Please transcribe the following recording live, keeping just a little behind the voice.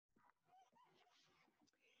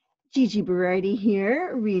Gigi Berardi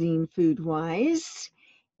here, reading FoodWISE,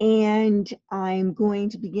 and I'm going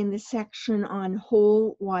to begin the section on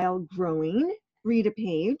whole while growing. Read a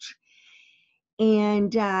page, and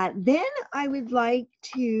then I would like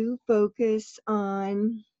to focus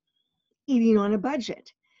on eating on a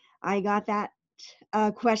budget. I got that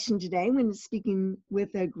question today when speaking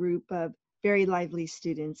with a group of very lively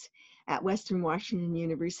students at Western Washington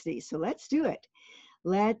University. So let's do it.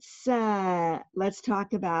 Let's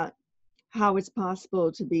talk about how it's possible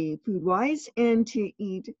to be food wise and to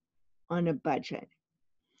eat on a budget.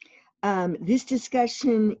 This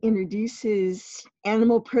discussion introduces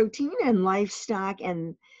animal protein and livestock,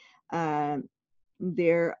 and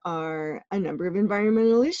there are a number of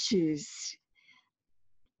environmental issues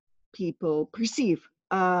people perceive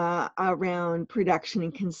around production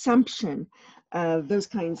and consumption of those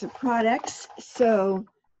kinds of products. So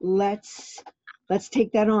let's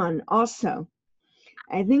take that on also.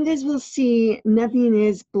 I think as we'll see, nothing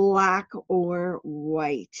is black or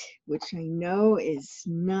white, which I know is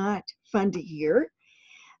not fun to hear,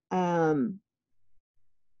 but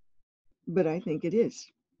I think it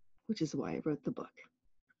is, which is why I wrote the book.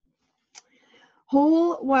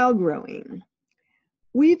 Whole while growing.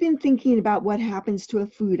 We've been thinking about what happens to a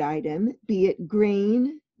food item, be it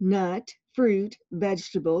grain, nut, fruit,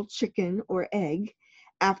 vegetable, chicken, or egg,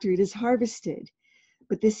 after it is harvested.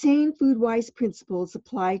 But the same FoodWISE principles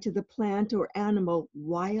apply to the plant or animal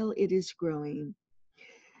while it is growing.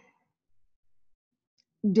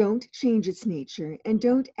 Don't change its nature and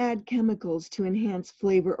don't add chemicals to enhance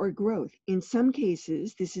flavor or growth. In some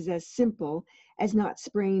cases, this is as simple as not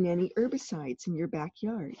spraying any herbicides in your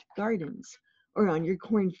backyard, gardens, or on your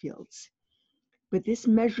cornfields. But this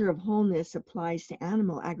measure of wholeness applies to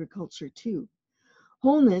animal agriculture too.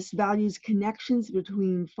 Wholeness values connections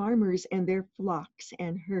between farmers and their flocks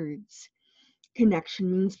and herds.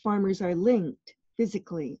 Connection means farmers are linked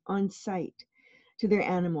physically on site to their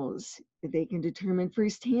animals. They can determine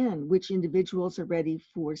firsthand which individuals are ready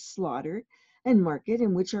for slaughter and market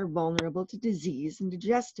and which are vulnerable to disease and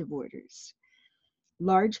digestive orders.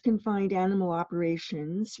 Large confined animal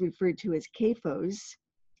operations, referred to as CAFOs,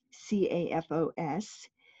 C-A-F-O-S,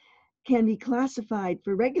 can be classified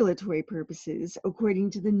for regulatory purposes according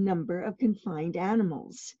to the number of confined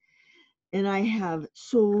animals. And I have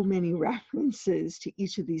so many references to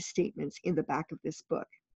each of these statements in the back of this book.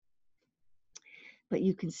 But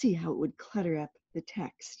you can see how it would clutter up the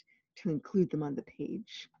text to include them on the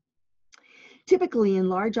page. Typically, in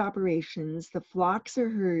large operations, the flocks or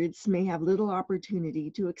herds may have little opportunity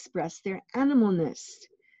to express their animalness.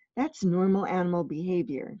 That's normal animal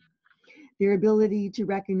behavior. Their ability to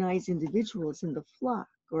recognize individuals in the flock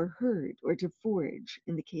or herd, or to forage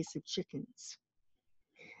in the case of chickens.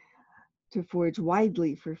 To forage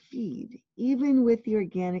widely for feed. Even with the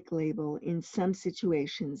organic label, in some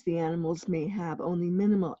situations, the animals may have only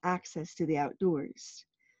minimal access to the outdoors.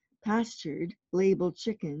 Pastured, labeled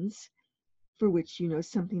chickens, for which you know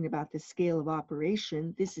something about the scale of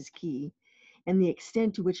operation, this is key, and the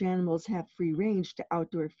extent to which animals have free range to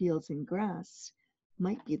outdoor fields and grass,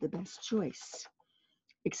 might be the best choice.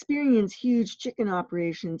 Experience huge chicken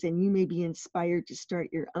operations and you may be inspired to start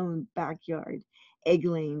your own backyard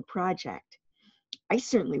egg-laying project. I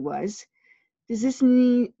certainly was. Does this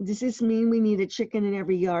mean we need a chicken in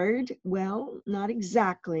every yard? Well, not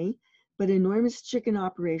exactly, but enormous chicken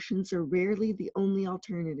operations are rarely the only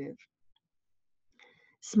alternative.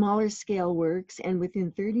 Smaller scale works, and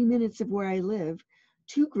within 30 minutes of where I live,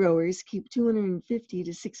 2 growers keep 250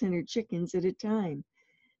 to 600 chickens at a time.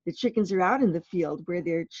 The chickens are out in the field where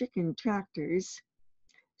they're chicken tractors,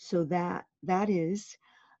 so that is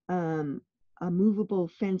a movable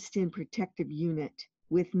fenced-in protective unit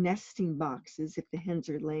with nesting boxes if the hens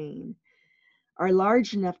are laying, are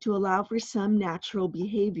large enough to allow for some natural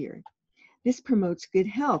behavior. This promotes good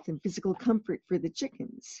health and physical comfort for the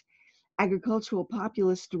chickens. Agricultural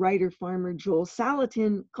populist writer-farmer Joel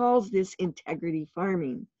Salatin calls this integrity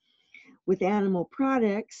farming. With animal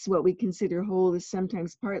products, what we consider whole is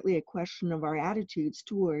sometimes partly a question of our attitudes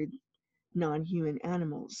toward non-human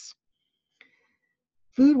animals.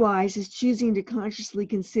 FoodWISE is choosing to consciously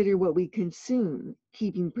consider what we consume,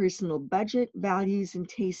 keeping personal budget, values, and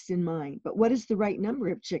tastes in mind. But what is the right number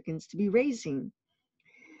of chickens to be raising?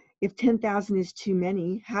 If 10,000 is too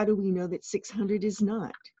many, how do we know that 600 is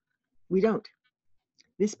not? We don't.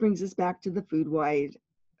 This brings us back to the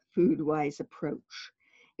FoodWISE approach.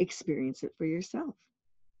 Experience it for yourself.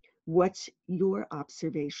 What's your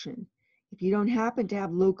observation? If you don't happen to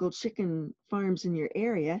have local chicken farms in your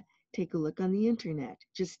area, take a look on the internet.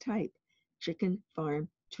 Just type chicken farm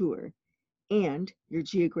tour and your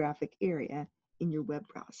geographic area in your web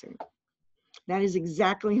browser. That is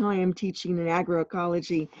exactly how I am teaching an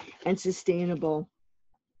agroecology and sustainable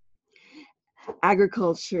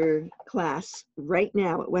agriculture class right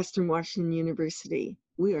now at Western Washington University.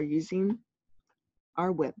 We are using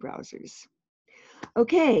our web browsers.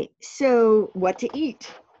 Okay, so what to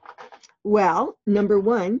eat? Well, number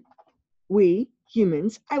one, we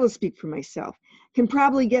humans, I will speak for myself, can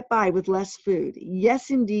probably get by with less food.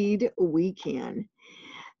 Yes, indeed, we can.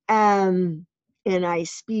 And I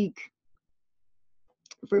speak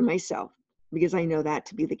for myself because I know that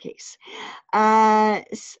to be the case.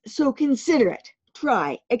 So consider it,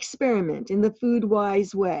 try, experiment in the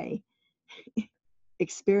FoodWISE way.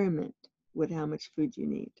 Experiment with how much food you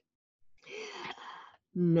need.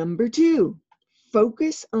 Number two,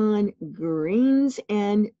 focus on grains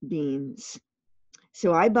and beans.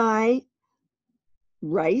 So I buy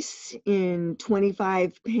rice in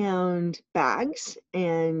 25-pound bags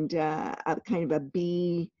and a kind of a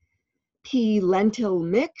pea lentil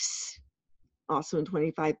mix, also in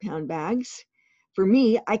 25-pound bags. For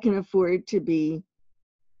me, I can afford to be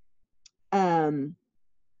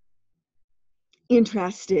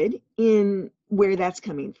interested in where that's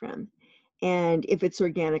coming from and if it's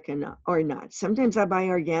organic or not. Sometimes I buy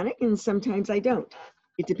organic and sometimes I don't.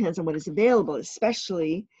 It depends on what is available,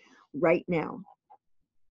 especially right now.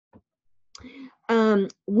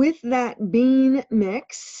 With that bean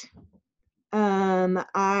mix,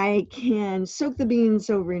 I can soak the beans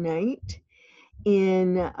overnight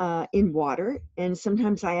in water, and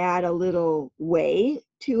sometimes I add a little whey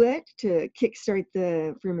to it to kickstart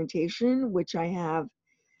the fermentation, which I have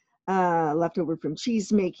left over from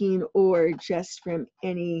cheese making or just from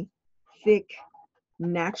any thick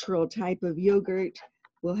natural type of yogurt.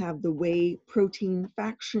 We'll have the whey protein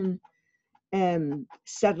fraction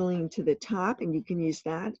settling to the top, and you can use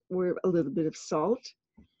that, or a little bit of salt,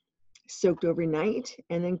 soaked overnight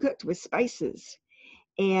and then cooked with spices.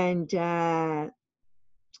 And the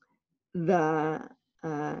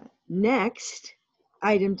next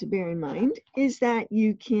item to bear in mind is that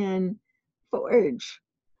you can forage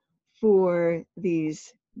for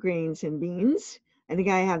these grains and beans. I think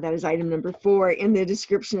I have that as item number 4 in the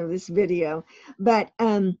description of this video. But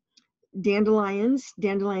dandelion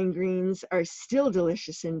greens are still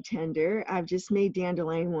delicious and tender. I've just made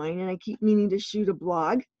dandelion wine, and I keep meaning to shoot a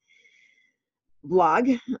vlog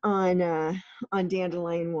on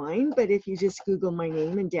dandelion wine. But if you just Google my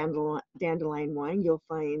name and dandelion wine, you'll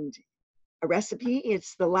find a recipe.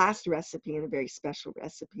 It's the last recipe in a very special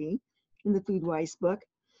recipe in the FoodWISE book.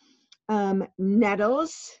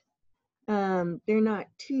 Nettles, they're not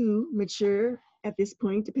too mature at this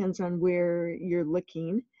point, depends on where you're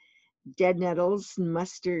looking. Dead nettles,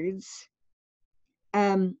 mustards.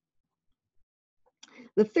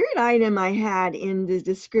 The third item I had in the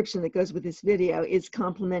description that goes with this video is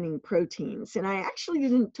complementing proteins. And I actually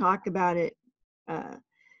didn't talk about it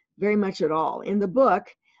very much at all. In the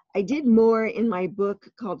book, I did more in my book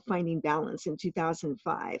called Finding Balance in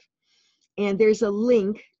 2005. And there's a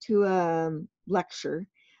link to a lecture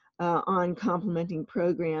on complementing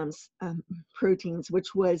proteins,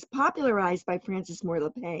 which was popularized by Frances Moore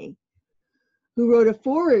Lappé, who wrote a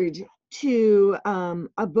foreword to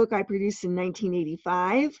a book I produced in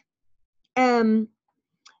 1985, and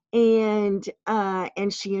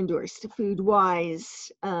she endorsed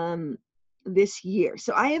FoodWISE this year.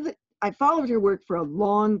 So I followed her work for a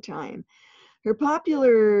long time. Her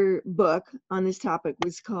popular book on this topic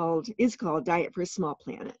is called Diet for a Small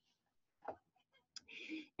Planet.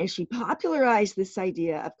 And she popularized this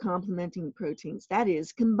idea of complementing proteins, that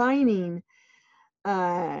is, combining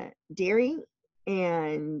dairy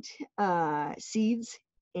and seeds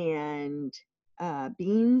and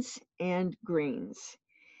beans and grains,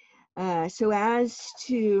 so as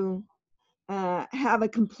to have a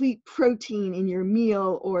complete protein in your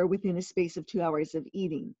meal or within a space of 2 hours of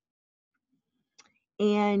eating.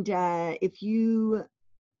 And if you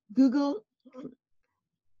Google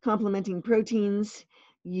complementing proteins,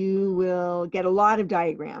 you will get a lot of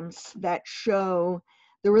diagrams that show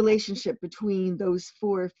the relationship between those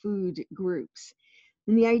 4 food groups.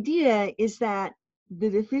 And the idea is that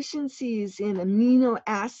the deficiencies in amino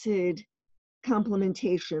acid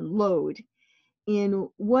complementation load in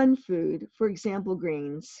one food, for example,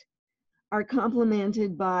 grains, are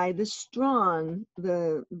complemented by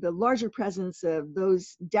the larger presence of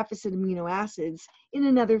those deficit amino acids in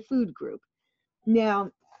another food group.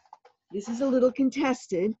 Now, this is a little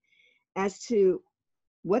contested as to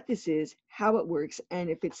what this is, how it works, and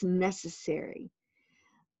if it's necessary.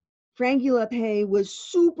 Frankie Lappé was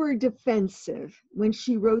super defensive when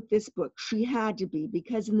she wrote this book. She had to be,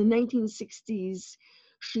 because in the 1960s,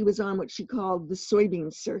 she was on what she called the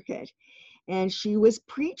soybean circuit, and she was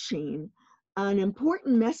preaching an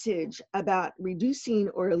important message about reducing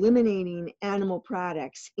or eliminating animal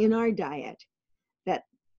products in our diet, that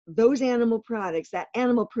those animal products, that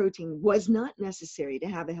animal protein was not necessary to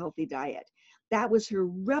have a healthy diet. That was her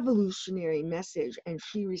revolutionary message, and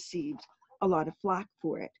she received a lot of flack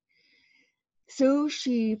for it. So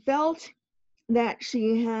she felt that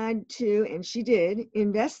she had to, and she did,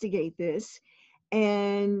 investigate this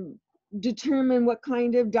and determine what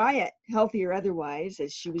kind of diet, healthy or otherwise,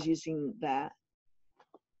 as she was using that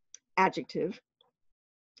adjective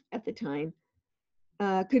at the time,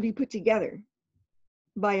 could be put together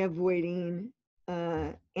by avoiding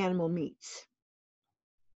animal meats.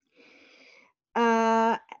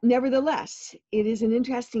 Nevertheless, it is an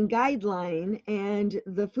interesting guideline, and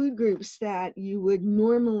the food groups that you would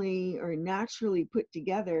normally or naturally put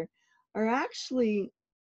together are actually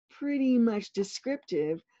pretty much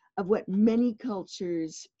descriptive of what many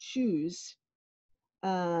cultures choose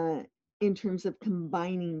in terms of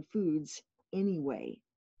combining foods anyway.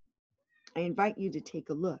 I invite you to take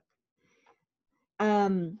a look.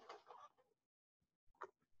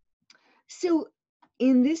 So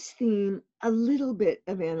in this theme, a little bit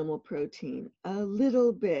of animal protein, a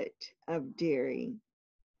little bit of dairy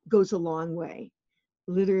goes a long way,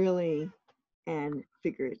 literally and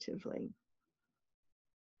figuratively.